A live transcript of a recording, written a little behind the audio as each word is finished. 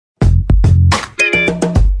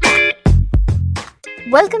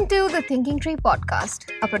Welcome to the Thinking Tree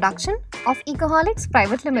podcast, a production of Ecoholics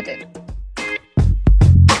Private Limited.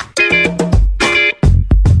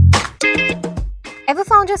 Ever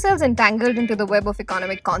found yourselves entangled into the web of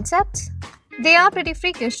economic concepts? They are pretty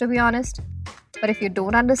freakish, to be honest. But if you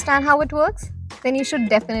don't understand how it works, then you should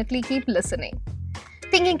definitely keep listening.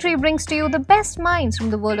 Thinking Tree brings to you the best minds from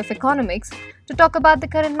the world of economics to talk about the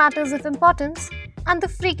current matters of importance and the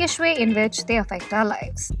freakish way in which they affect our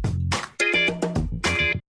lives.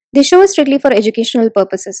 The show is strictly for educational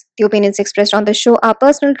purposes. The opinions expressed on the show are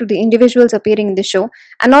personal to the individuals appearing in the show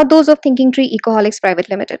and not those of Thinking Tree Ecoholics Private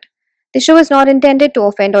Limited. The show is not intended to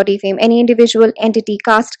offend or defame any individual, entity,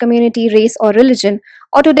 caste, community, race, or religion,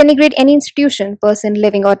 or to denigrate any institution, person,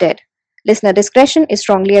 living or dead. Listener discretion is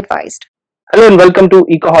strongly advised. Hello and welcome to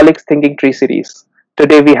Ecoholics Thinking Tree series.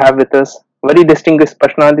 Today we have with us very distinguished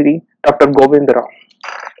personality, Dr. Govind Rao.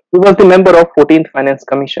 He was the member of 14th Finance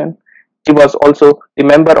Commission. He was also the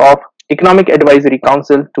member of Economic Advisory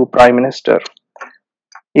Council to Prime Minister.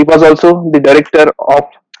 He was also the director of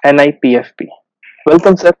NIPFP.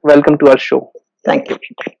 Welcome, sir. Welcome to our show. Thank you.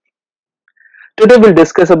 Today we'll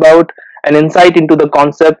discuss about an insight into the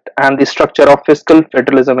concept and the structure of fiscal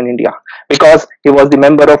federalism in India. Because he was the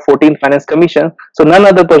member of 14th Finance Commission, so none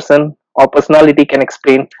other person or personality can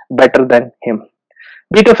explain better than him.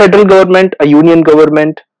 Be it a federal government, a union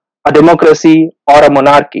government, a democracy, or a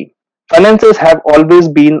monarchy, finances have always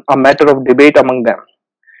been a matter of debate among them.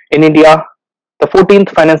 In India, the 14th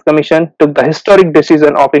Finance Commission took the historic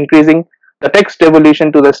decision of increasing the tax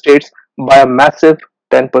devolution to the states by a massive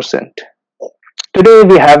 10%. Today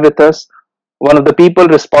we have with us one of the people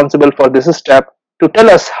responsible for this step to tell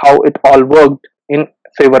us how it all worked in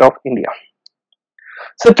favor of India.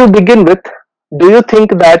 So to begin with, do you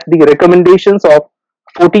think that the recommendations of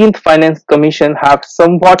 14th Finance Commission have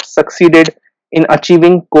somewhat succeeded in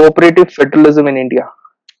achieving cooperative federalism in India?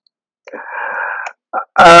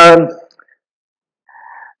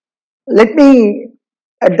 Let me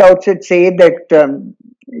at the outset say that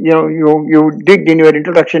you did in your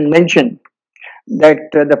introduction mention that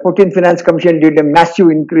the 14th Finance Commission did a massive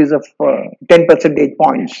increase of 10 percentage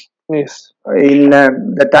points Yes. in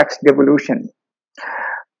the tax devolution.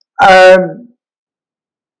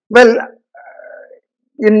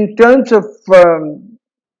 In terms of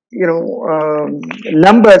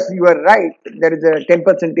numbers, you are right. There is a 10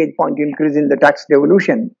 percentage point increase in the tax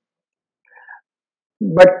devolution.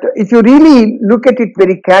 But if you really look at it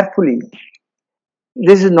very carefully,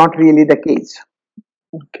 this is not really the case.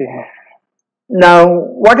 Okay. Now,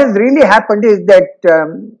 what has really happened is that,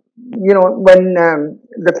 when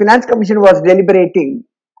the Finance Commission was deliberating,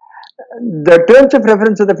 the terms of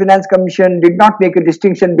reference of the Finance Commission did not make a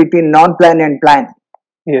distinction between non-plan and plan.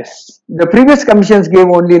 Yes. The previous commissions gave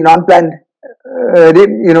only non-planned,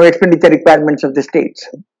 expenditure requirements of the states.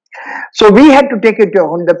 So we had to take it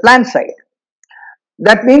on the plan side.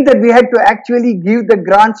 That means that we had to actually give the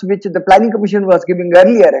grants which the Planning Commission was giving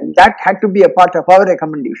earlier, and that had to be a part of our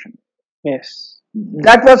recommendation. Yes.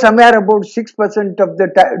 That was somewhere about 6% of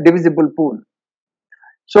the divisible pool.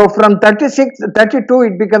 So from 32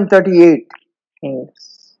 it became 38.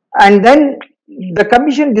 Yes. And then the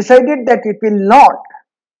commission decided that it will not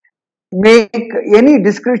make any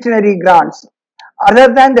discretionary grants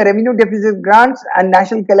other than the revenue deficit grants and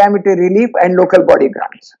national calamity relief and local body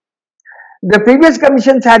grants. The previous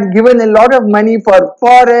commissions had given a lot of money for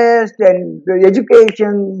forest and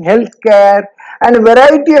education, healthcare, and a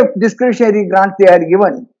variety of discretionary grants they had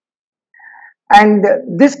given. And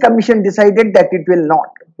this commission decided that it will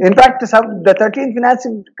not. In fact, the 13th Finance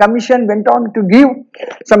Commission went on to give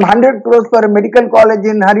some 100 crores for a medical college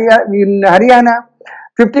in Haryana,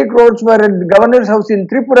 50 crores for a governor's house in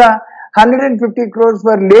Tripura, 150 crores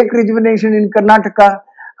for lake rejuvenation in Karnataka,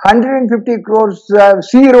 150 crores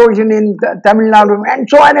sea erosion in Tamil Nadu, and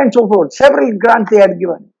so on and so forth. Several grants they had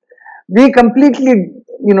given. We completely,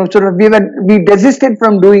 we desisted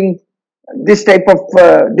from doing this type of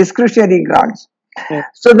discretionary grants. Yeah.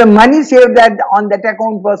 So the money saved that on that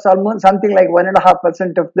account was almost something like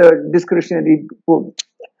 1.5% of the discretionary pool.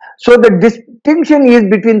 So the distinction is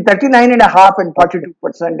between 39.5% and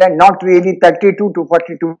 42%, and not really 32 to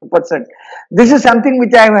 42%. This is something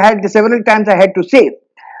which I have had several times I had to say.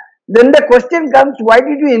 Then the question comes, why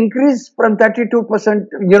did you increase from 32%,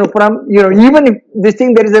 even if this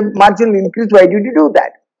thing there is a marginal increase, why did you do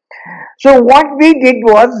that? So what we did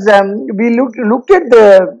was, we looked at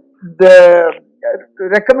the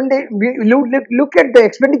recommendation, we look at the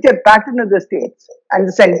expenditure pattern of the states and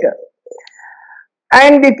the center.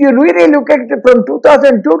 And if you really look at it from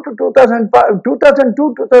 2002 to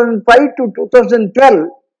 2005 to 2012,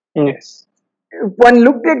 Yes. if one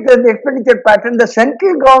looked at the expenditure pattern, the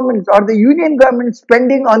central government or the union government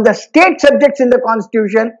spending on the state subjects in the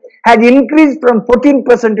constitution had increased from 14%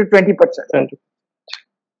 to 20%. Thank you.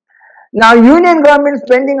 Now, union government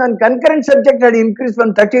spending on concurrent subjects had increased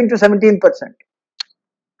from 13 to 17%.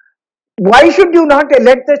 Why should you not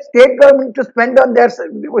let the state government to spend on their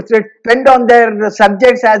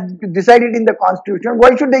subjects as decided in the constitution?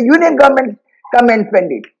 Why should the union government come and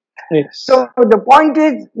spend it? Yes. So the point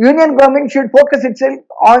is, union government should focus itself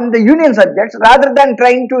on the union subjects rather than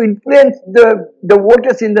trying to influence the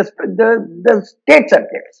voters in the state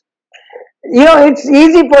subjects. You know, it's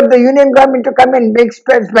easy for the union government to come and make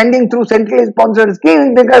spending through centrally sponsored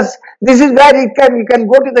schemes, because this is where you can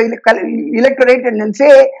go to the electorate and then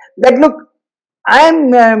say that, look, I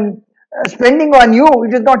am spending on you,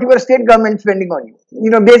 it is not your state government spending on you. You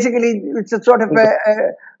know, basically it's a sort of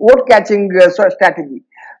a vote catching sort of strategy.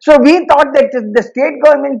 So we thought that the state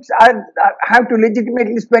governments have to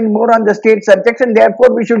legitimately spend more on the state subjects, and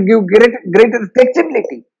therefore we should give greater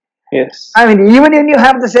flexibility. Yes. I mean, even when you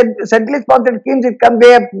have the centrally sponsored schemes, it can be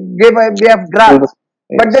a grant,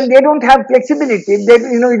 but then they don't have flexibility. They,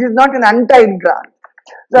 you know, it is not an untied grant.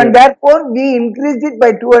 So, and therefore, we increased it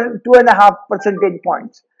by 2.5 percentage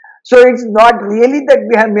points. So it's not really that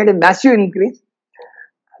we have made a massive increase.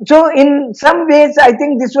 So in some ways, I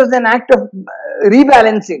think this was an act of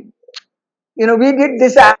rebalancing. You know, we did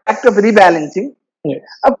this act of rebalancing. Yes.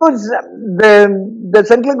 Of course, the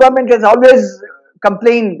central government has always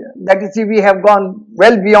complained that, you see, we have gone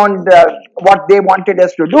well beyond what they wanted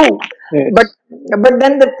us to do. Yes. But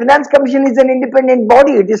then the Finance Commission is an independent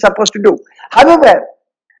body; it is supposed to do. However,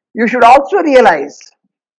 you should also realize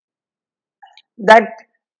that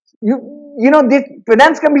you know, this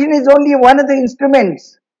Finance Commission is only one of the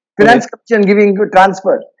instruments. Finance Commission giving you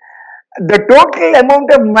transfer. The total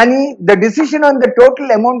amount of money, the decision on the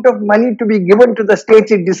total amount of money to be given to the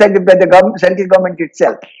states is decided by the central government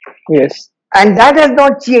itself. Yes. And that has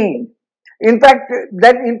not changed. In fact, you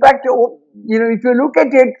know, if you look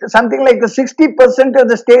at it, something like the 60% of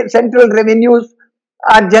the state central revenues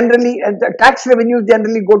are generally, the tax revenues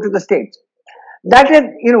generally go to the states. That is,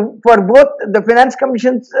 you know, for both the Finance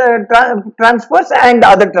Commission's transfers and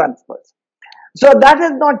other transfers. So that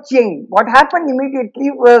has not changed. What happened immediately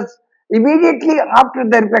after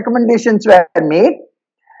the recommendations were made,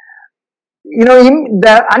 you know,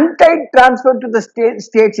 the untied transfer to the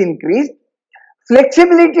states increased,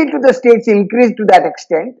 flexibility to the states increased to that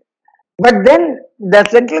extent, but then the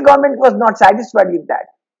central government was not satisfied with that.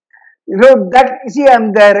 So that, see,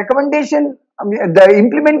 the recommendation, the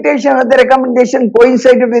implementation of the recommendation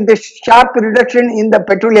coincided with the sharp reduction in the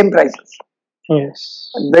petroleum prices.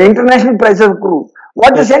 Yes. The international price of crude.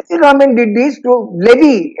 What the central government did is to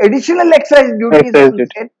levy additional excise duties on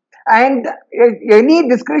state, and any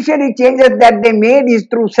discretionary changes that they made is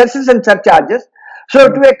through cesses and surcharges. So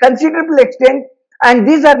to a considerable extent, and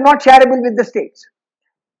these are not shareable with the states.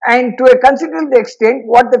 And to a considerable extent,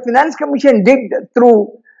 what the Finance Commission did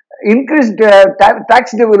through increased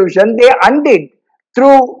tax devolution, they undid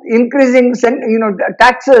through increasing, you know,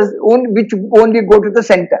 taxes which only go to the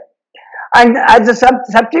center. And as a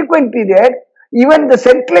subsequent period, even the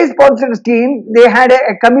centrally sponsored scheme, they had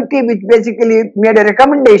a committee which basically made a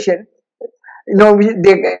recommendation. You know,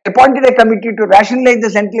 they appointed a committee to rationalize the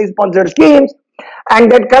centrally sponsored schemes, and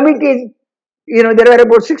that committee, you know, there were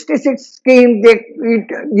about 66 schemes. They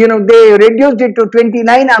reduced it to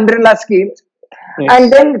 29 umbrella schemes, and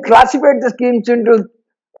then classified the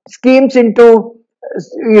schemes into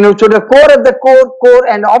you know, so the core of the core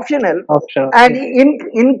and optional, and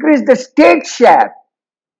increase the state share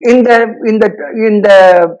in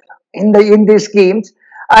these schemes.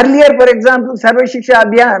 Earlier, for example, Sarva Shiksha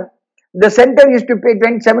Abhiyan, the center used to pay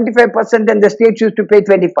 75% and the states used to pay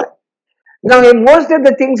 25%. Now, most of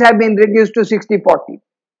the things have been reduced to 60-40.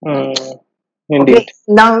 Indeed. Okay.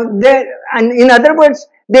 Now, and in other words,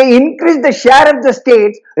 they increase the share of the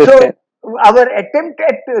states. So, our attempt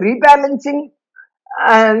at rebalancing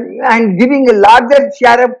and giving a larger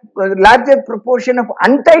proportion of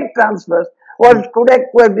untied transfers could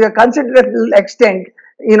to a considerable extent,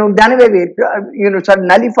 you know, done away with, you know, sort of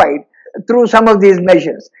nullified through some of these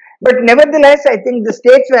measures. But nevertheless, I think the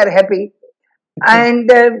states were happy, and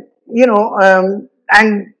you know,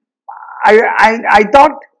 and I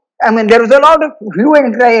thought, I mean, there was a lot of hue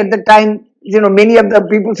and cry at the time. You know, many of the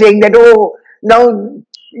people saying that, oh, now,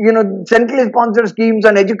 you know, centrally sponsored schemes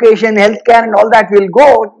on education, healthcare, and all that will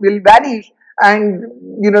vanish, and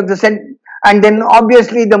you know, and then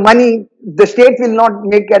obviously the money, the state will not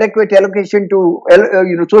make adequate allocation to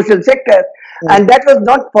you know, social sector. and that was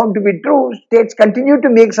not found to be true. States continue to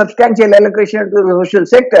make substantial allocation to the social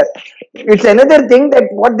sector. It's another thing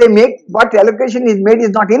that what allocation is made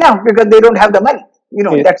is not enough because they don't have the money.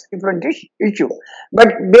 Yes. That's a different issue.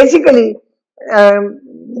 But basically,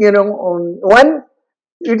 one,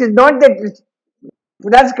 it is not that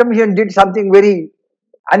Finance Commission did something very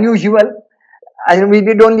unusual. And we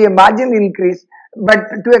did only a marginal increase, but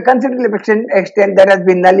to a considerable extent that has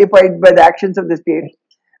been nullified by the actions of the state.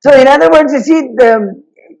 So, in other words, you see,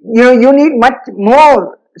 you need much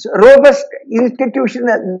more robust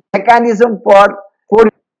institutional mechanism for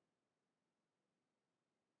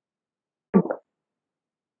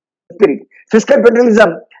spirit. Fiscal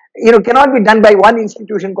federalism, cannot be done by one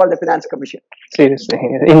institution called the Finance Commission. Seriously,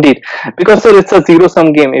 indeed. Because sir, it's a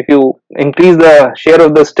zero-sum game. If you increase the share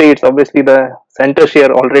of the states, obviously the center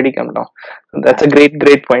share already come down. So that's a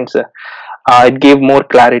great point, sir. It gave more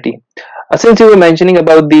clarity. Since you were mentioning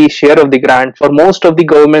about the share of the grant, for most of the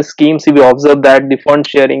government schemes, we observe that the fund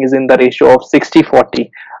sharing is in the ratio of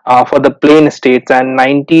 60-40 for the plain states and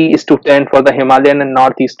 90:10 for the Himalayan and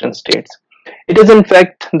northeastern states. It is in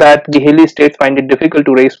fact that the hilly states find it difficult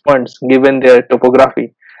to raise funds given their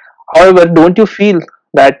topography. However, don't you feel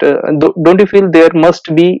there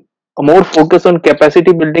must be more focus on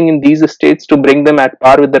capacity building in these states to bring them at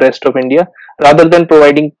par with the rest of India, rather than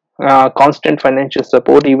providing constant financial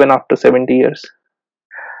support even after 70 years?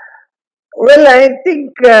 Well, I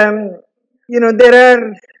think issue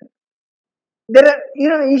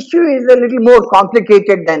is a little more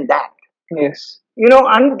complicated than that. Yes.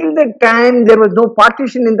 Until the time there was no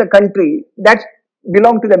partition in the country, that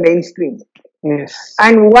belonged to the mainstream. Yes.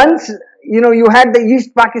 And once, you had the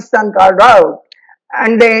East Pakistan carved out,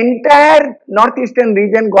 and the entire northeastern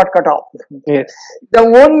region got cut off. Yes. The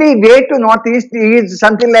only way to northeast is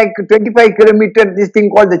something like 25 kilometers, this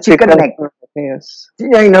thing called the chicken neck. Yes.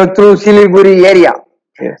 Through Siliguri area.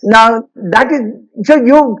 Yes. Now, that is, so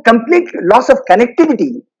you complete loss of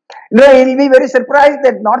connectivity. You'll be very surprised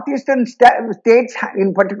that northeastern states,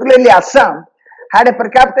 in particularly Assam, had a per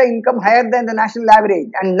capita income higher than the national average,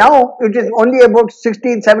 and now it is only about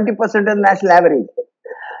 60-70% of the national average.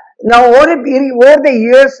 Now, over the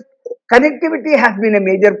years, connectivity has been a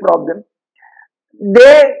major problem.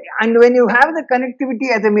 And when you have the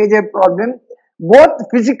connectivity as a major problem, both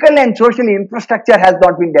physical and social infrastructure has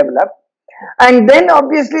not been developed. And then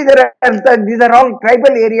obviously these are all tribal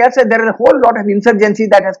areas, and there is a whole lot of insurgency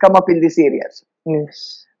that has come up in these areas.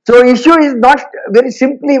 Yes. So issue is not very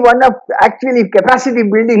simply one of actually capacity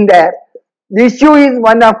building there. The issue is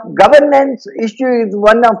one of governance. Issue is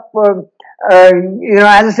one of as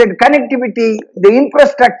I said, connectivity, the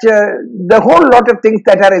infrastructure, the whole lot of things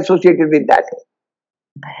that are associated with that.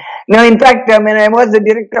 Now, in fact, when I was the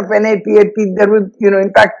director of NIPAP, there was,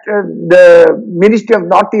 in fact, the Ministry of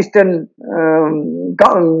Northeastern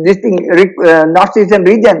Northeastern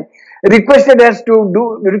region requested us to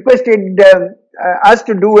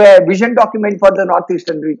do a vision document for the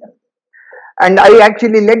Northeastern region, and I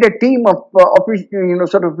actually led a team of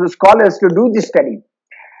scholars to do this study,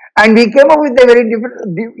 and we came up with a very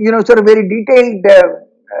very detailed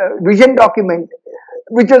vision document,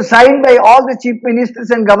 which was signed by all the chief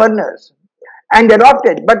ministers and governors and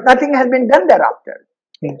adopted, but nothing has been done thereafter.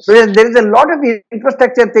 Yes. So there is a lot of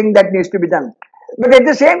infrastructure thing that needs to be done. But at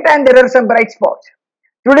the same time, there are some bright spots.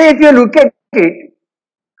 Today, if you look at it,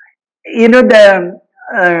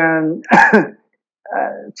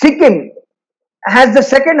 Sikkim has the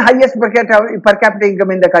second highest per capita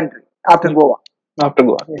income in the country after Goa. After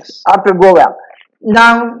Goa, yes. After Goa.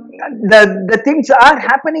 Now, the things are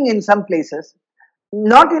happening in some places.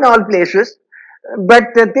 Not in all places,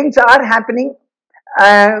 but things are happening.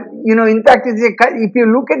 In fact, if you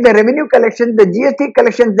look at the revenue collection, the GST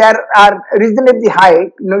collections there are reasonably high.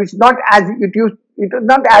 It's not as it was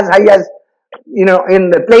not as high as in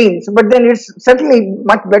the plains, but then it's certainly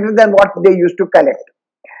much better than what they used to collect.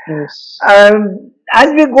 Yes.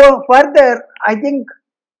 As we go further, I think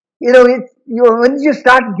once you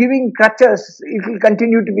start giving crutches, it will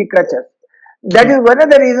continue to be crutches. That is one of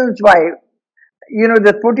the reasons why.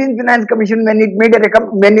 The 14th Finance Commission, when it made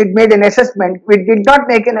an assessment, it did not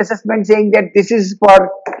make an assessment saying that this is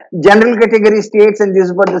for general category states and this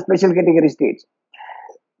is for the special category states.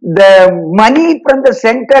 The money from the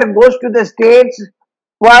center goes to the states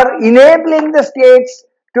for enabling the states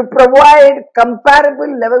to provide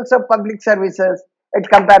comparable levels of public services at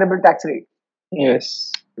comparable tax rates.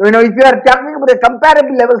 Yes. If you are talking about the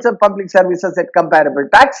comparable levels of public services at comparable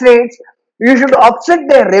tax rates, you should offset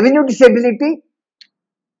their revenue disability.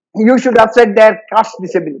 You should offset their cost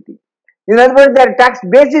disability. In other words, their tax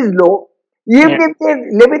base is low. Even if they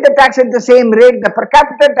levy the tax at the same rate, the per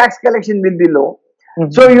capita tax collection will be low.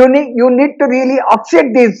 So you need to really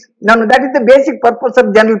offset this. Now that is the basic purpose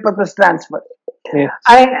of general purpose transfer. Yes.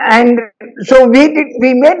 And so we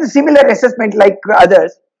made a similar assessment like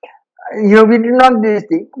others. We did not do this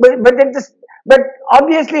thing, but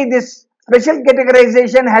obviously this special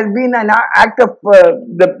categorization has been an act of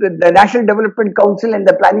the National Development Council and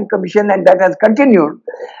the Planning Commission, and that has continued.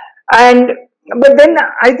 But then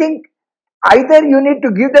I think either you need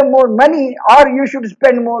to give them more money, or you should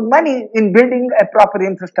spend more money in building a proper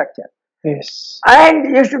infrastructure. Yes.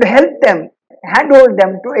 And you should help them, handhold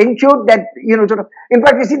them to ensure that, in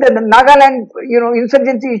fact, you see that the Nagaland,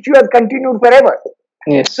 insurgency issue has continued forever.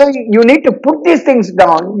 Yes. So you need to put these things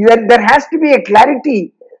down. There has to be a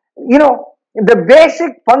clarity. The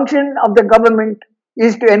basic function of the government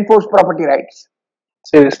is to enforce property rights.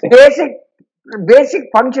 Seriously. Basic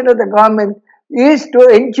function of the government is to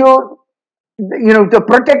ensure, to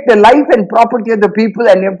protect the life and property of the people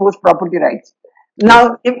and enforce property rights.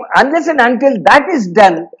 Now, unless and until that is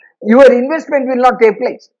done, your investment will not take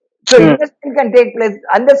place. So investment can take place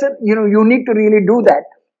unless you need to really do that.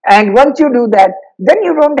 And once you do that, then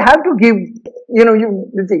you don't have to give.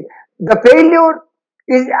 You see, the failure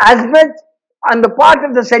is as much on the part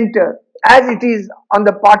of the center as it is on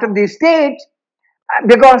the part of the states,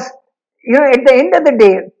 because at the end of the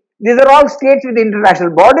day, these are all states with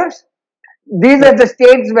international borders. These are the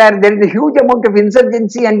states where there is a huge amount of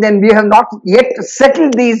insurgency, and then we have not yet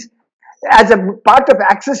settled these as a part of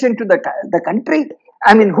accession to the country.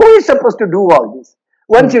 I mean, who is supposed to do all this?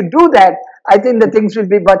 Once you do that, I think the things will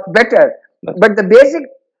be much better. But the basic,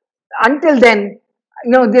 until then,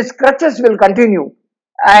 these crutches will continue.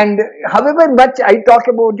 And however much I talk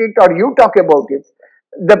about it or you talk about it,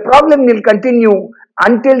 the problem will continue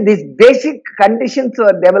until these basic conditions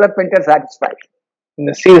for development are satisfied.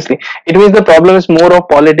 Seriously, it means the problem is more of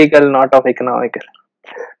political, not of economical.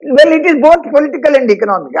 Well, it is both political and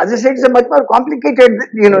economic. As I said, it's a much more complicated,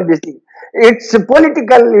 this thing. It's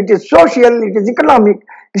political, it is social, it is economic.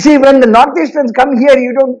 You see, when the Northeasterns come here,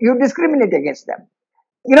 you discriminate against them.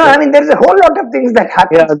 I mean, there's a whole lot of things that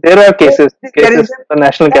happen. Yeah, there are cases in the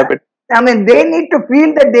national capital. I mean, they need to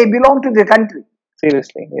feel that they belong to the country.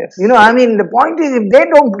 Seriously, yes. I mean, the point is, if they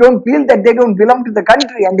don't feel that they don't belong to the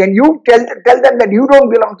country, and then you tell them that you don't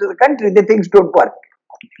belong to the country, the things don't work.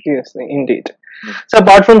 Seriously, indeed. So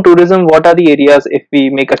apart from tourism, what are the areas, if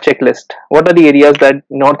we make a checklist, what are the areas that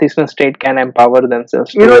Northeastern state can empower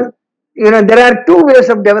themselves to? There are two ways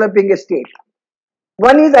of developing a state.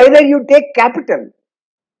 One is either you take capital,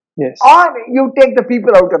 yes, or you take the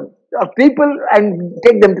people out of people and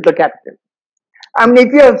take them to the capital. I mean,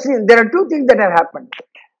 if you have seen, there are two things that have happened.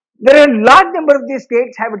 There are a large number of these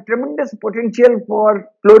states have a tremendous potential for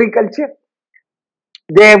floriculture.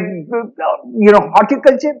 They have,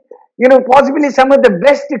 horticulture. Possibly some of the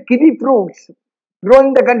best kiwi fruits grown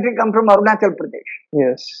in the country come from Arunachal Pradesh.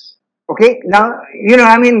 Yes. Okay. Now,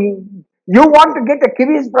 I mean, you want to get the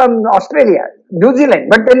kiwis from Australia, New Zealand,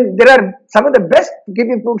 but then there are some of the best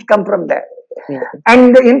kiwi fruits come from there.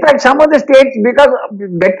 And in fact, some of the states, because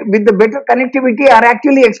with the better connectivity, are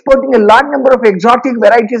actually exporting a large number of exotic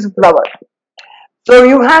varieties of flowers. So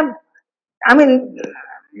you have, I mean,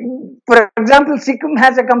 for example, Sikkim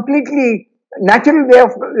has a completely natural way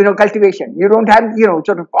of cultivation. You don't have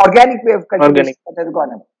sort of organic way of cultivation that has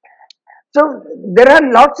gone up. So there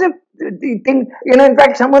are lots of things. In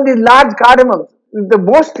fact, some of these large cardamoms, the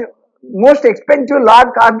most expensive large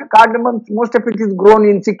cardamoms, most of it is grown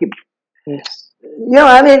in Sikkim. Yes.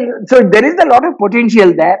 I mean, so there is a lot of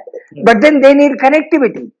potential there, but then they need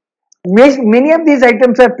connectivity. Many of these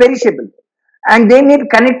items are perishable, and they need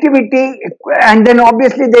connectivity, and then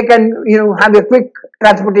obviously they can, have a quick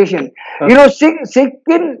transportation.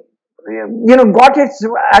 Sikkim, got its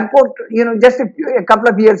airport, just a couple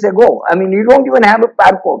of years ago. I mean, you don't even have an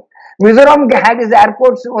airport. Mizoram had its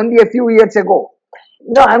airports only a few years ago.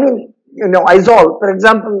 I mean, Aizawl, for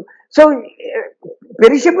example. So,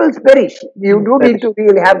 perishables perish. You do need to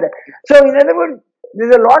really have that. So, in other words,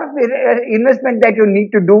 there's a lot of investment that you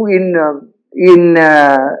need to do in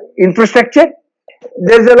infrastructure.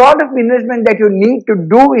 There's a lot of investment that you need to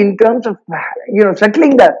do in terms of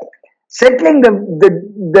settling the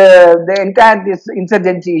entire this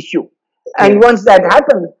insurgency issue. And once that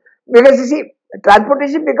happens, because you see,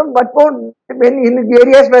 transportation becomes much more in the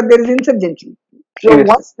areas where there is insurgency. So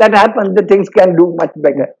once that happens, the things can do much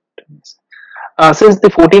better. Since the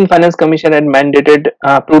 14th Finance Commission had mandated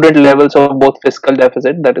prudent levels of both fiscal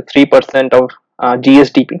deficit, that is 3% of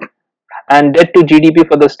GSDP, and debt to GDP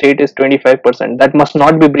for the state is 25%, that must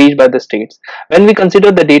not be breached by the states. When we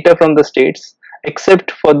consider the data from the states,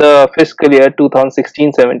 Except for the fiscal year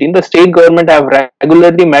 2016-17, the state government have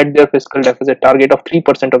regularly met their fiscal deficit target of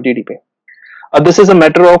 3% of GDP. This is a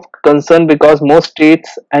matter of concern because most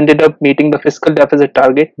states ended up meeting the fiscal deficit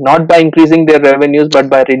target not by increasing their revenues but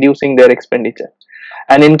by reducing their expenditure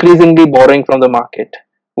and increasingly borrowing from the market.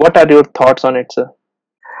 What are your thoughts on it, sir?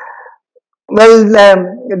 Well,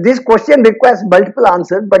 this question requires multiple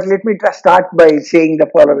answers, but let me start by saying the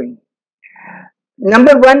following.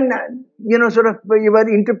 Number one, sort of your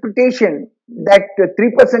interpretation that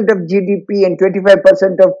 3% of GDP and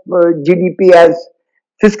 25% of GDP as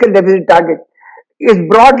fiscal deficit target is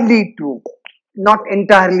broadly true, not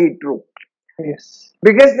entirely true. Yes.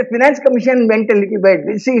 Because the Finance Commission went a little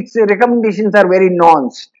bit, see, its recommendations are very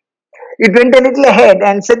nuanced. It went a little ahead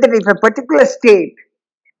and said that if a particular state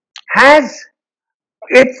has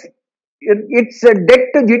its debt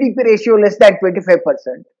to GDP ratio less than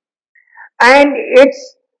 25%, and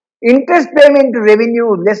its interest payment to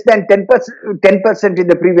revenue less than 10% in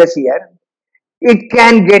the previous year, it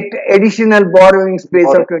can get additional borrowing space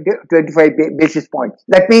of 25 basis points.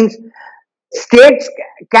 That means states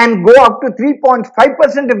can go up to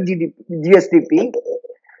 3.5% of GSDP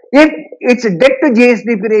if its debt to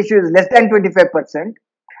GSDP ratio is less than 25%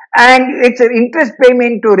 and its interest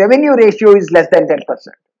payment to revenue ratio is less than 10%.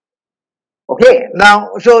 Okay, now,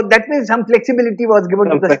 so that means some flexibility was given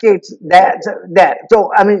to the states there.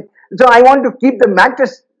 So, I want to keep the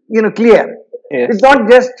matters, clear. Yes. It's not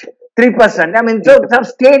just 3%. So some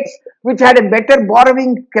states which had a better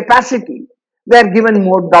borrowing capacity were given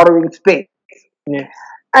more borrowing space. Yes.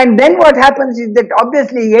 And then what happens is that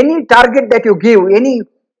obviously any target that you give,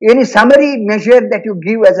 any summary measure that you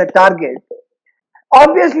give as a target,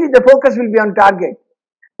 obviously the focus will be on target.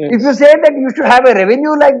 Yes. If you say that you should have a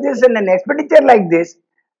revenue like this and an expenditure like this,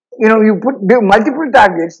 you put multiple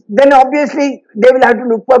targets, then obviously they will have to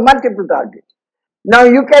look for multiple targets. Now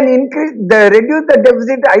you can reduce the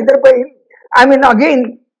deficit either by,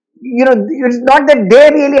 again, it's not that they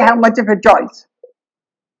really have much of a choice.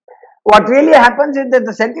 What really happens is that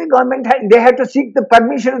the central government they have to seek the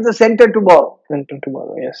permission of the center to borrow. Center to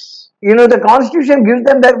borrow, yes. The constitution gives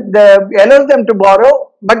them allows them to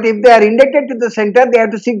borrow, but if they are indebted to the center, they have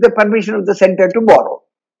to seek the permission of the center to borrow.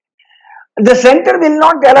 The center will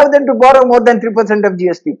not allow them to borrow more than 3% of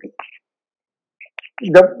GSDP.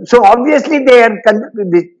 So obviously they are,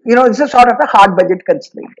 it's a sort of a hard budget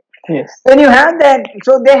constraint. Yes. When you have that,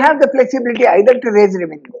 so they have the flexibility either to raise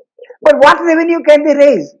revenue. But what revenue can be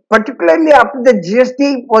raised, particularly after the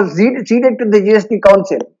GST was ceded to the GST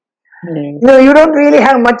Council? You don't really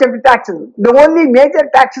have much of taxes. The only major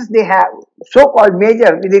taxes they have, so-called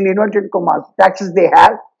major within inverted commas, taxes they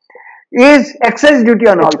have, is excise duty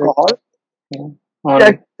on alcohol,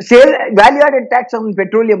 value-added tax on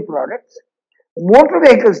petroleum products, motor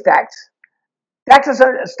vehicles tax, taxes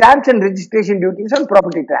on stamps and registration duties on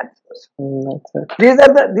property transfers. These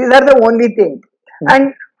are the only thing.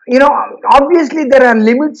 And obviously there are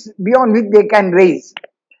limits beyond which they can raise.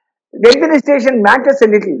 The administration matters a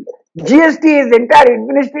little. GST is entire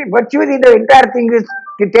administration, virtually the entire thing is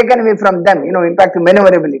taken away from them, in fact,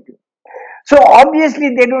 maneuverability. So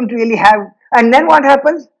obviously they don't really have, and then what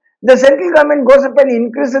happens? The central government goes up and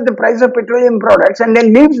increases the price of petroleum products and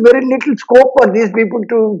then leaves very little scope for these people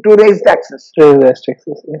to raise taxes. Raise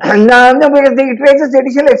taxes, yes. No, because it raises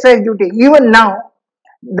additional excise duty. Even now,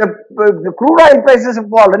 the crude oil prices have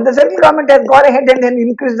fallen. The central government has gone ahead and then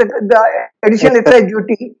increased the additional excise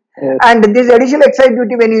duty. Yes. And this additional excise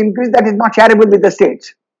duty, when you increase, that is not shareable with the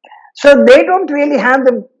states. So they don't really have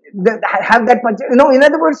have that much. In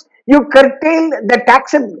other words, you curtail the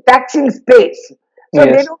taxing space. So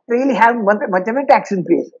yes. They don't really have much of a taxing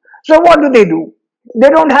space. So what do? They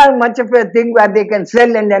don't have much of a thing where they can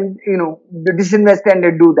sell and then disinvest and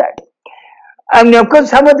do that. And of course,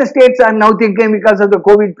 some of the states are now thinking because of the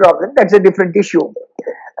COVID problem. That's a different issue.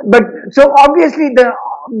 But so obviously,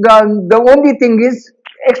 the only thing is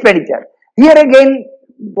expenditure. Here again,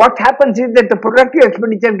 what happens is that the productive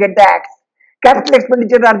expenditure get taxed. Capital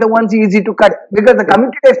expenditure are the ones easy to cut because the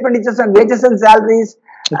committed expenditures on wages and salaries,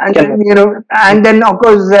 and and then of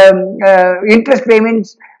course interest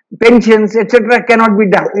payments, pensions, etc. cannot be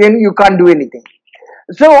done. You can't do anything.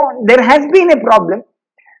 So there has been a problem.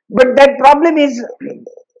 But that problem is,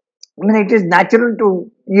 it is natural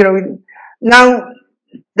to, now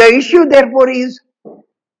the issue therefore is,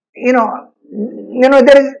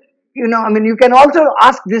 there is, you can also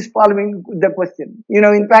ask this following the question.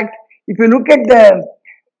 In fact, if you look at the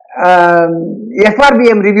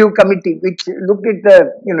FRBM review committee, which looked at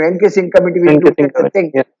the, NK Singh committee, which looked at the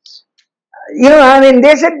thing, yes.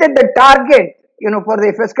 They said that the target for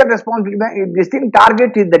the fiscal responsibility, this thing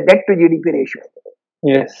target is the debt to GDP ratio.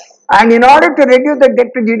 Yes. And in order to reduce the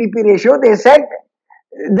debt to GDP ratio, they said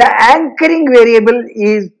the anchoring variable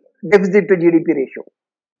is deficit to GDP ratio.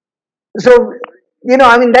 So,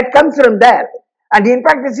 that comes from there. And in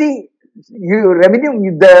fact, you see, earlier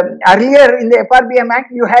in the FRBM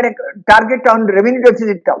Act, you had a target on revenue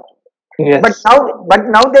deficit also. Yes. But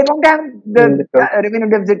now they don't have the revenue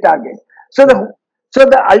deficit target. So the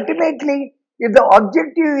ultimately, if the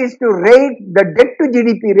objective is to raise the debt to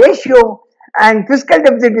GDP ratio and fiscal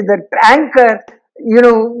deficit is the anchor,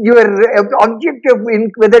 your objective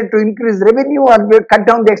in whether to increase revenue or cut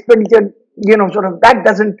down the expenditure, that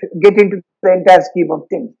doesn't get into the entire scheme of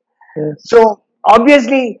things. Yes. So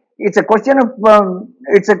obviously, it's a question of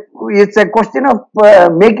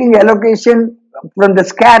making allocation from the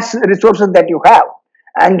scarce resources that you have,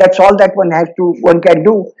 and that's all that one can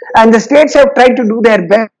do. And the states have tried to do their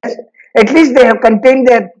best. At least they have contained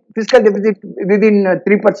their fiscal deficit within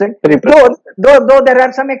 3%. Though there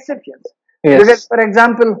are some exceptions. Yes. Because, for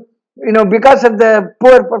example, because of the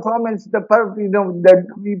poor performance, the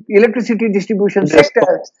electricity distribution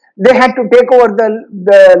sector, they had to take over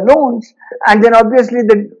the loans, and then obviously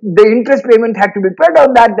the interest payment had to be paid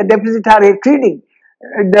on that. The deficits are exceeding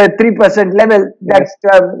the 3% level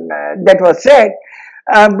that was set,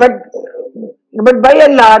 but by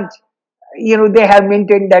and large, they have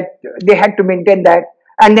maintained that they had to maintain that,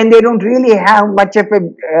 and then they don't really have much of a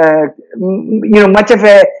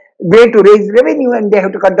way to raise revenue, and they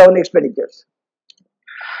have to cut down expenditures.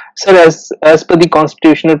 Sir, as per the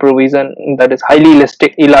constitutional provision, that is highly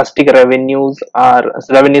elastic revenue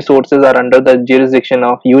sources are under the jurisdiction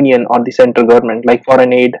of union or the central government, like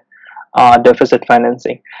foreign aid, deficit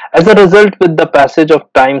financing. As a result, with the passage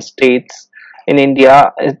of time, states in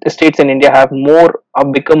India have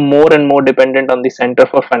become more and more dependent on the center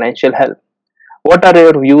for financial help. What are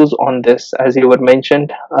your views on this? As you were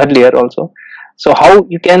mentioned earlier also, so how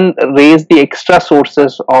you can raise the extra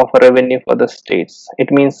sources of revenue for the states? It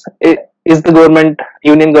means, is the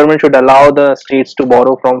union government should allow the states to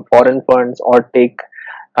borrow from foreign funds or take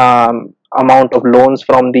amount of loans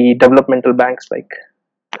from the developmental banks, like?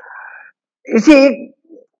 You see,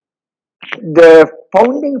 the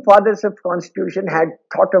founding fathers of Constitution had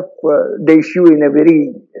thought of the issue in a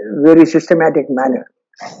very, very systematic manner.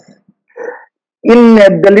 In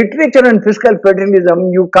the literature on fiscal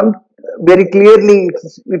federalism, you come very clearly,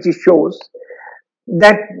 which shows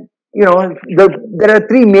that there are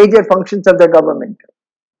three major functions of the government: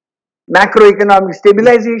 macroeconomic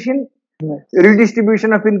stabilization,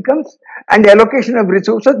 redistribution of incomes, and allocation of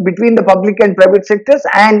resources between the public and private sectors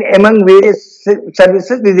and among various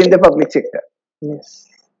services within the public sector. Yes.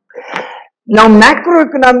 Now,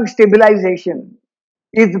 macroeconomic stabilization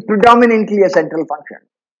is predominantly a central function.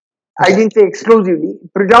 I didn't say exclusively,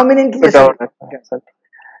 predominantly a central function.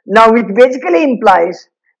 Now, which basically implies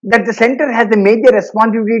that the center has a major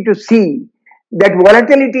responsibility to see that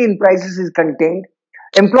volatility in prices is contained,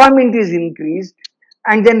 employment is increased,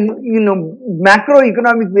 and then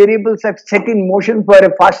macroeconomic variables are set in motion for a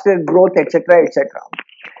faster growth, etc., etc.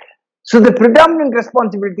 So the predominant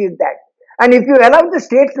responsibility is that. And if you allow the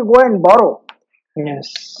states to go and borrow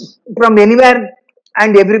from anywhere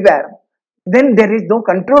and everywhere, then there is no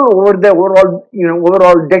control over the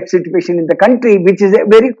overall debt situation in the country, which is a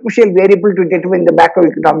very crucial variable to determine the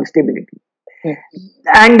macroeconomic stability.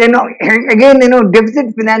 And again,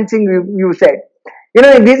 deficit financing, you said,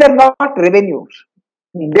 these are not revenues.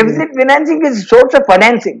 Deficit financing is source of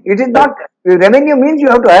financing. It is not revenue means you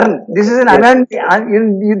have to earn. This is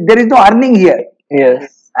there is no earning here.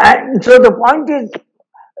 Yes. And so the point is,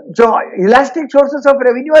 so elastic sources of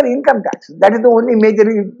revenue are income tax. That is the only major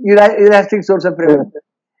elastic source of revenue.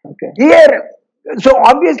 Okay. Here, so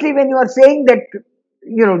obviously when you are saying that,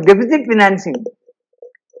 deficit financing,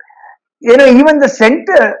 even the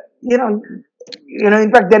center,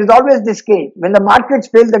 in fact, there is always this case. When the markets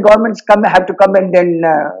fail, the governments have to come and then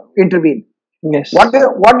intervene. Yes. What do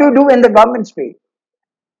you do when the governments fail?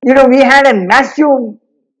 We had a massive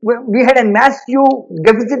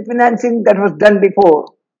deficit financing that was done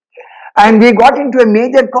before. And we got into a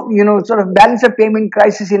major, sort of balance of payment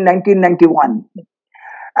crisis in 1991.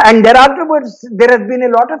 And thereafterwards, there has been a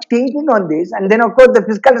lot of thinking on this. And then, of course, the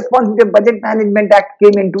Fiscal Responsibility of Budget Management Act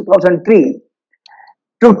came in 2003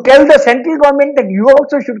 to tell the central government that you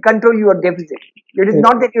also should control your deficit. It is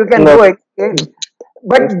not that you can go it.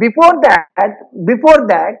 But before that, before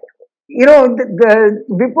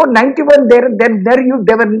 91, there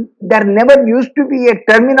never used to be a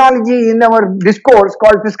terminology in our discourse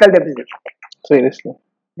called fiscal deficit. Seriously.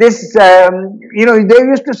 This, they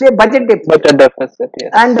used to say budget deficit, Budget deficit,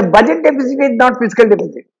 yes. and the budget deficit is not fiscal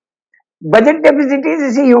deficit. Budget deficit is,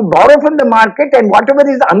 you see, you borrow from the market, and whatever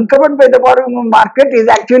is uncovered by the borrowing from market is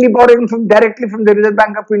actually borrowing from directly from the Reserve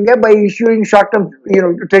Bank of India by issuing short-term,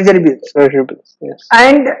 treasury bills, Treasury bills, yes.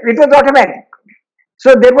 and it was automatic.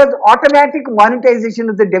 So there was automatic monetization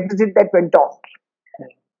of the deficit that went on,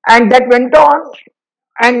 and that went on,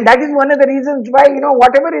 and that is one of the reasons why,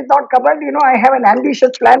 whatever is not covered, I have an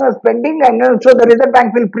ambitious plan of spending, and so the Reserve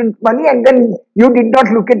Bank will print money, and then you did not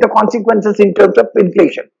look at the consequences in terms of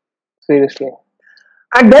inflation. Seriously.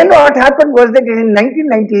 And then what happened was that in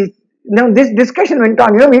 1990s, this discussion went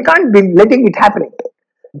on. We can't be letting it happen.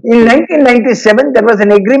 In 1997, there was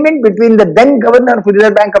an agreement between the then Governor of the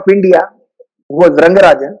Reserve Bank of India, who was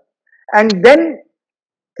Rangarajan, and then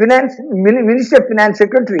Minister of Finance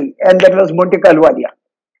Secretary, and that was Montek Ahluwalia.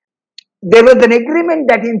 There was an agreement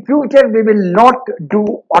that in future we will not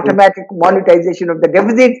do automatic monetization of the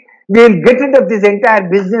deficit. We will get rid of this entire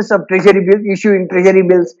business of treasury bills, issuing treasury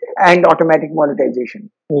bills and automatic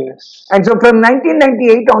monetization. Yes. And so from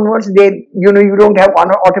 1998 onwards, you don't have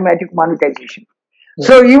automatic monetization. Yes.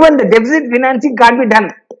 So even the deficit financing can't be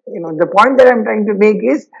done. The point that I'm trying to make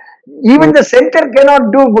is, even the center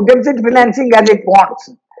cannot do deficit financing as it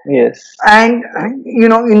wants. Yes. And in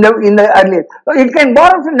the earlier, so it can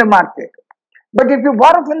borrow from the market. But if you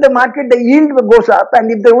borrow from the market, the yield goes up, and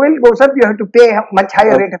if the yield goes up, you have to pay a much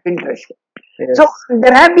higher rate of interest. Yes. So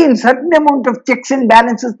there have been certain amount of checks and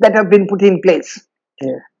balances that have been put in place.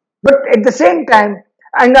 Yes. But at the same time,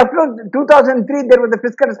 and after 2003, there was the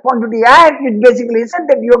Fiscal Responsibility Act, which basically said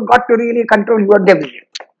that you have got to really control your deficit.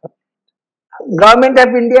 Government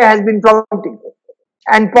of India has been flouting.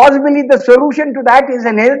 And possibly the solution to that is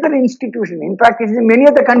another institution. In fact, in many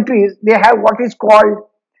of the countries, they have what is called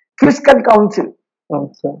Fiscal Council.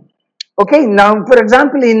 Also. Okay, now for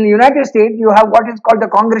example, in the United States, you have what is called the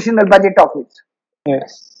Congressional Budget Office.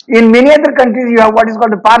 Yes. In many other countries, you have what is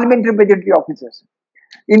called the Parliamentary Budgetary Offices.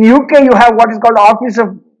 In UK, you have what is called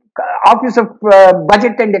Office of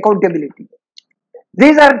Budget and Accountability.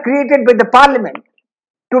 These are created by the Parliament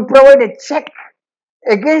to provide a check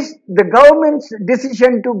against the government's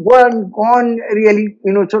decision to go on really,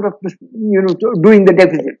 doing the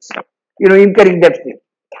deficits, incurring deficits,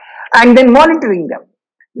 and then monitoring them.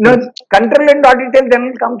 Control and audit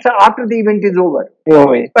then comes after the event is over.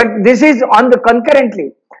 Oh, but this is on the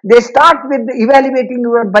concurrently. They start with evaluating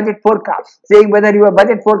your budget forecast, saying whether your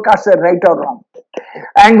budget forecasts are right or wrong.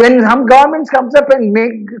 And when some governments comes up with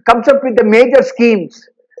the major schemes,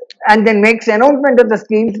 and then makes announcement of the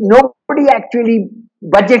schemes, nobody actually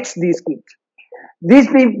budgets these schemes. This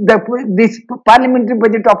Parliamentary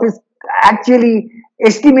Budget Office actually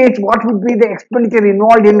estimates what would be the expenditure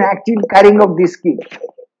involved in actually carrying out these schemes.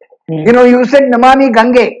 You said Namami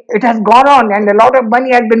Gange, it has gone on, and a lot of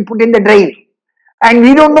money has been put in the drain, and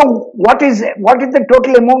we don't know what is the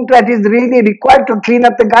total amount that is really required to clean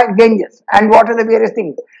up the Ganges, and what are the various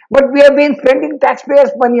things. But we have been spending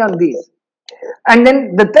taxpayers' money on these. And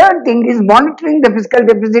then the third thing is monitoring the fiscal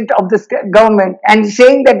deficit of the government and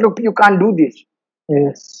saying that, look, you can't do this.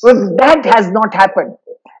 Yes. So that has not happened.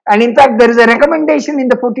 And in fact, there is a recommendation in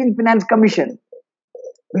the 14th Finance Commission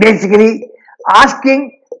basically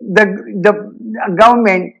asking the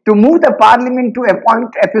government to move the Parliament to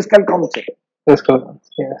appoint a fiscal council. Fiscal,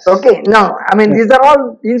 yes. Okay, now, these are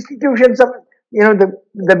all institutions of,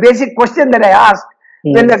 the basic question that I asked.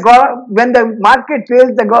 When the market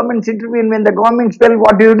fails, the governments intervene. When the governments fail,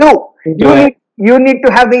 what do? You need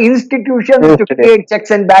to have the institutions to create checks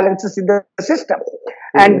and balances in the system,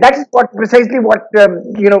 and that is precisely what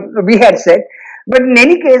we had said. But in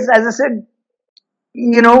any case, as I said,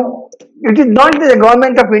 it is not that the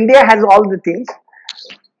government of India has all the things,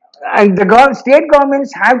 and the state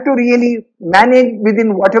governments have to really manage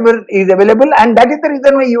within whatever is available, and that is the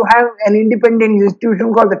reason why you have an independent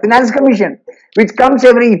institution called the Finance Commission, which comes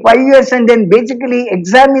every 5 years and then basically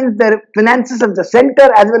examines the finances of the center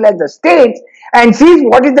as well as the states and sees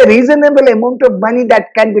what is the reasonable amount of money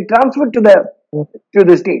that can be transferred to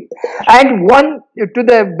the state. And to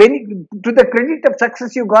the credit of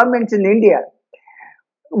successive governments in India,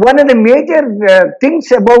 one of the major things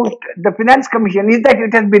about the Finance Commission is that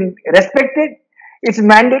it has been respected, its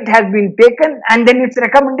mandate has been taken, and then its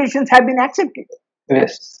recommendations have been accepted.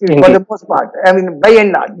 Yes. For the most part, by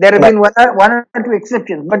and large. There have been one or two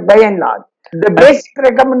exceptions, but by and large, the basic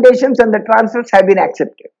recommendations and the transfers have been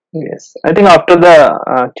accepted. Yes. I think after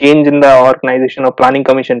the change in the organization of Planning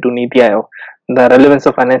Commission to Niti Aayog, the relevance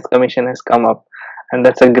of Finance Commission has come up, and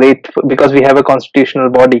that's a great, because we have a constitutional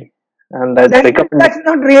body. And that's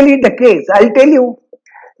not really the case. I'll tell you,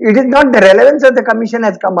 It is not the relevance of the commission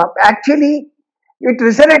has come up. Actually, it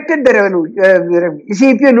resurrected the revolution. You see,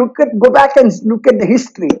 if you go back and look at the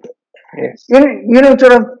history, Yes.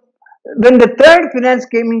 Sort of when the third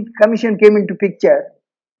commission came into picture,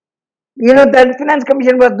 that finance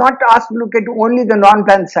commission was not asked to look at only the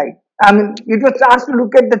non-plan side. I mean, it was asked to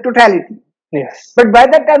look at the totality. Yes. But by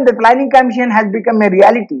that time, the planning commission has become a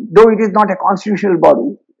reality, though it is not a constitutional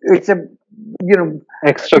body. It's a,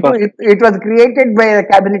 Extra. it was created by a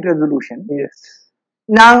cabinet resolution. Yes.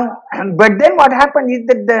 Now, but then what happened is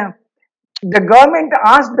that the government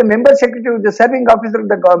asked the member secretary, the serving officer of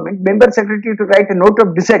the government, member secretary to write a note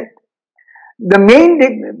of dissent. The main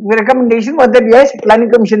recommendation was that yes,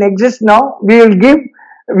 planning commission exists now. We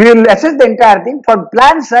will assess the entire thing. For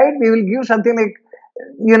plan side, we will give something like,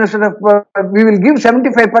 we will give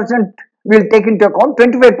 75%. We will take into account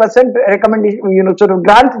 25% recommendation.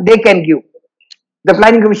 Grant they can give. The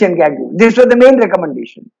planning commission can give. This was the main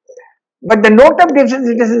recommendation. But the note of dissent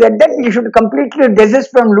is that you should completely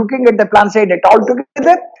desist from looking at the plan side at all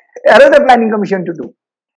together. Allow the planning commission to do.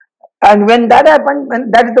 And when that happened,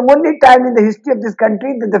 that is the only time in the history of this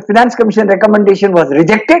country that the finance commission recommendation was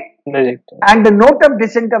rejected. And the note of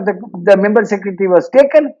dissent of the member secretary was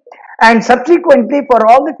taken. And subsequently, for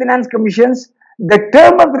all the finance commissions, the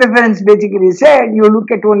term of reference basically said you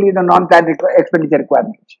look at only the non-plan expenditure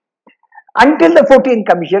requirements. Until the 14th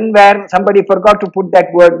commission, where somebody forgot to put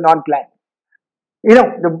that word non-plan.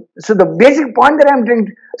 So the basic point that I'm trying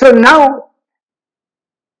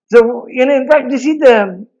to, in fact, you see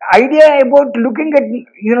the idea about looking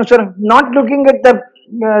at, sort of not looking at the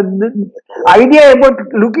idea about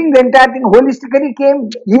looking the entire thing holistically came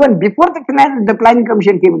even before the planning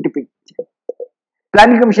commission came into picture.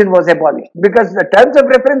 Planning commission was abolished because the terms of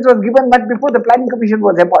reference was given much before the planning commission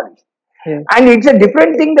was abolished. Yeah. And it's a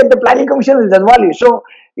different thing that the planning commission is abolished. So,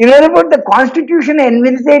 in other words, the constitution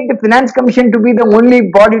envisaged the finance commission to be the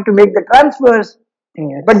only body to make the transfers.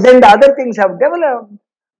 Yes. But then the other things have developed.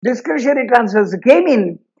 Discretionary transfers came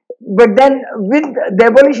in. But then with the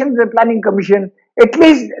abolition of the planning commission, at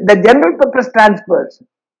least the general purpose transfers,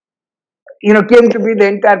 came to be the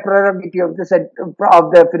entire prerogative of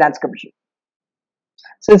the finance commission.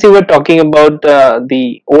 Since you were talking about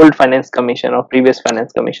the old finance commission or previous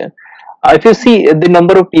finance commission, if you see, the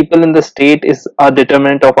number of people in the state is a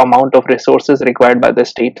determinant of amount of resources required by the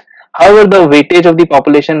state. However, the weightage of the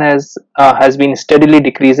population has been steadily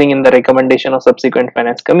decreasing in the recommendation of subsequent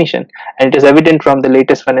finance commission, and it is evident from the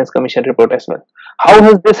latest finance commission report as well. How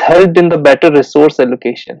has this helped in the better resource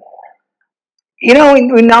allocation? In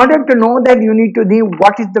order to know that, you need to know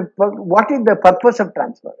what is the purpose of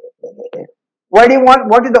transfer. What do you want?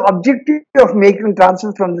 What is the objective of making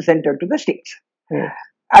transfers from the center to the states? Yeah.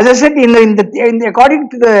 As I said, according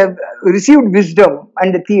to the received wisdom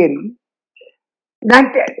and the theory,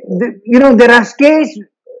 that there are states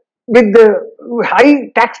with the high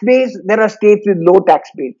tax base, there are states with low tax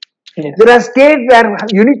base. Yes. There are states where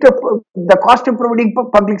the cost of providing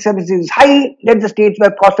public services is high, there are the states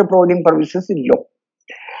where cost of providing services is low.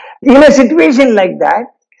 In a situation like that,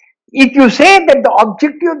 if you say that the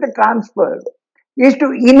objective of the transfer is to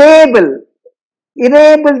enable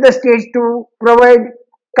the states to provide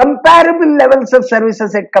comparable levels of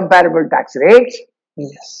services at comparable tax rates,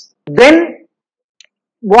 yes, then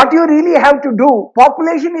what you really have to do,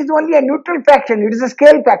 population is only a neutral fraction, it is a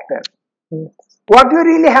scale factor. Yes. What you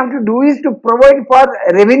really have to do is to provide for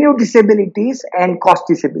revenue disabilities and cost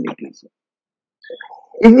disabilities.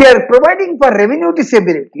 If you are providing for revenue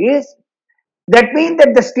disabilities, that means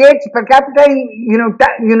that the states per capita,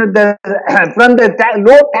 from the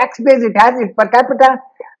low tax base it has, its per capita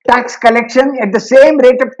tax collection at the same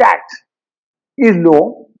rate of tax is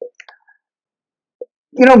low.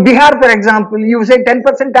 Bihar, for example, you say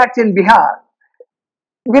 10% tax in Bihar,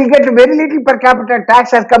 will get very little per capita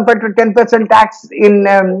tax as compared to 10% tax in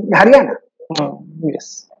Haryana. Oh,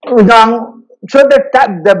 yes. Now, so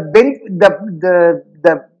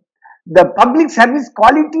the public service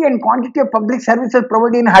quality and quantity of public services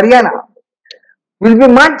provided in Haryana will be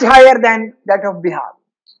much higher than that of Bihar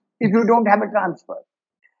if you don't have a transfer.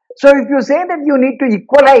 So if you say that you need to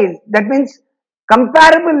equalize, that means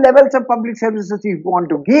comparable levels of public services if you want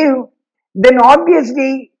to give, then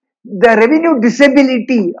obviously the revenue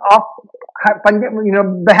disability of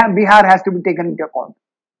Bihar has to be taken into account.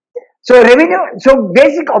 So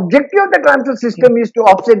basic objective of the transfer system is to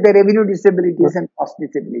offset the revenue disabilities and cost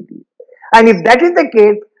disabilities. And if that is the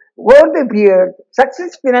case, over the period,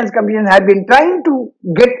 successive finance commissions have been trying to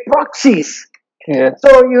get proxies. Yes.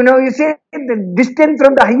 So, you say the distance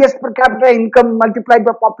from the highest per capita income multiplied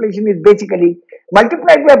by population is basically,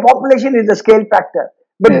 multiplied by population is the scale factor.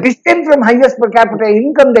 But Yes. distance from highest per capita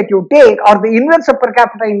income that you take, or the inverse of per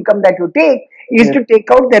capita income that you take, is Yes. to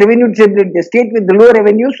take out the revenue distributed. The state with the lower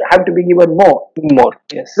revenues have to be given more. More.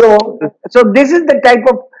 Yes. So this is the type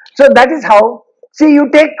of, so that is how, see, you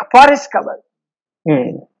take forest cover.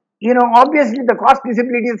 Hmm. Obviously the cost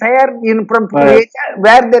visibility is higher from Right.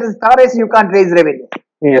 where there is forest, you can't raise revenue.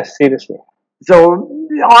 Yes, seriously. So,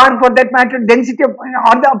 or for that matter, density of,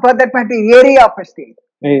 for that matter, area of a state.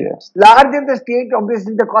 Yes. Larger the state,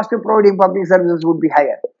 obviously the cost of providing public services would be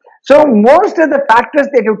higher. So most of the factors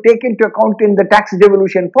that you take into account in the tax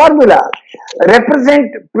devolution formula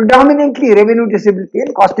represent predominantly revenue disability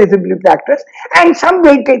and cost disability factors, and some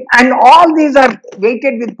weighted, and all these are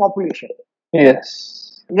weighted with population. Yes.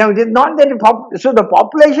 It is not that so the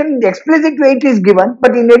population, the explicit weight is given,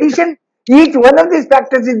 but in addition, each one of these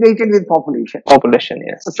factors is weighted with population. Population.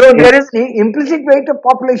 Yes. So there is the implicit weight of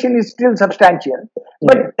population is still substantial,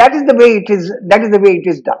 but that is the way it is. That is the way it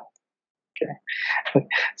is done.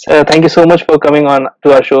 So thank you so much for coming on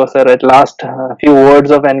to our show, sir. At last, a few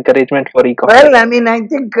words of encouragement for Ecoholics. Well, I mean, I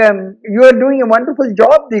think you are doing a wonderful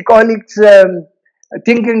job. The Ecoholics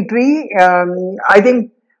Thinking Tree. I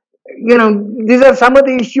think these are some of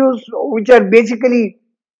the issues which are basically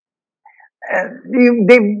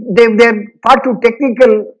they're far too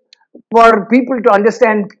technical for people to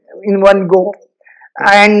understand in one go,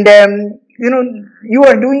 and you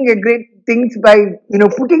are doing a great things by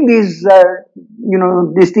putting these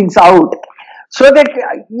these things out, so that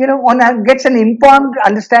one gets an informed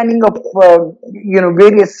understanding of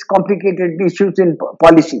various complicated issues in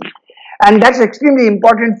policy, and that's extremely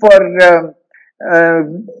important for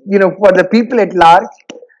for the people at large,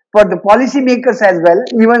 for the policymakers as well.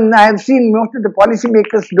 Even I have seen most of the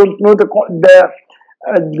policymakers don't know the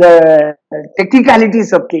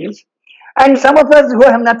technicalities of things, and some of us who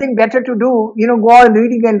have nothing better to do, go on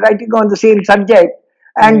reading and writing on the same subject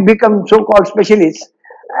and become so-called specialists.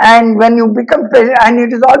 And when you become, and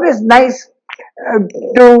it is always nice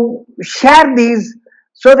to share these,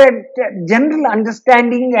 so that general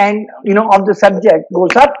understanding and of the subject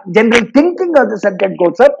goes up, general thinking of the subject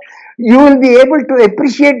goes up. You will be able to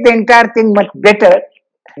appreciate the entire thing much better.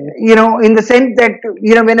 In the sense that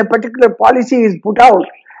when a particular policy is put out,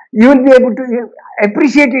 you will be able to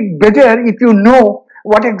appreciate it better if you know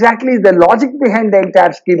what exactly is the logic behind the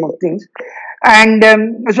entire scheme of things. And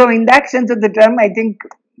so, in that sense of the term, I think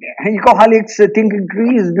Ecoholics Thinking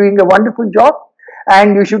Tree is doing a wonderful job,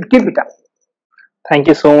 and you should keep it up. Thank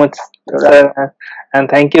you so much, sir. And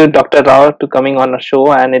thank you, Dr. Rao, to coming on our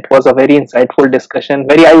show. And it was a very insightful discussion,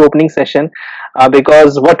 very eye-opening session,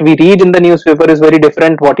 because what we read in the newspaper is very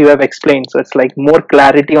different what you have explained. So it's like more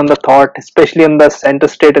clarity on the thought, especially on the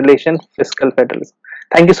center-state relation, fiscal federalism.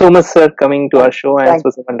 Thank you so much, sir, coming to our show. And it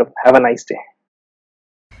was wonderful. Have a nice day.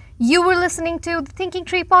 You were listening to the Thinking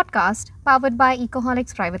Tree podcast, powered by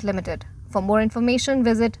Ecoholics Private Limited. For more information,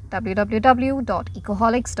 visit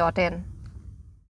www.ecoholics.in.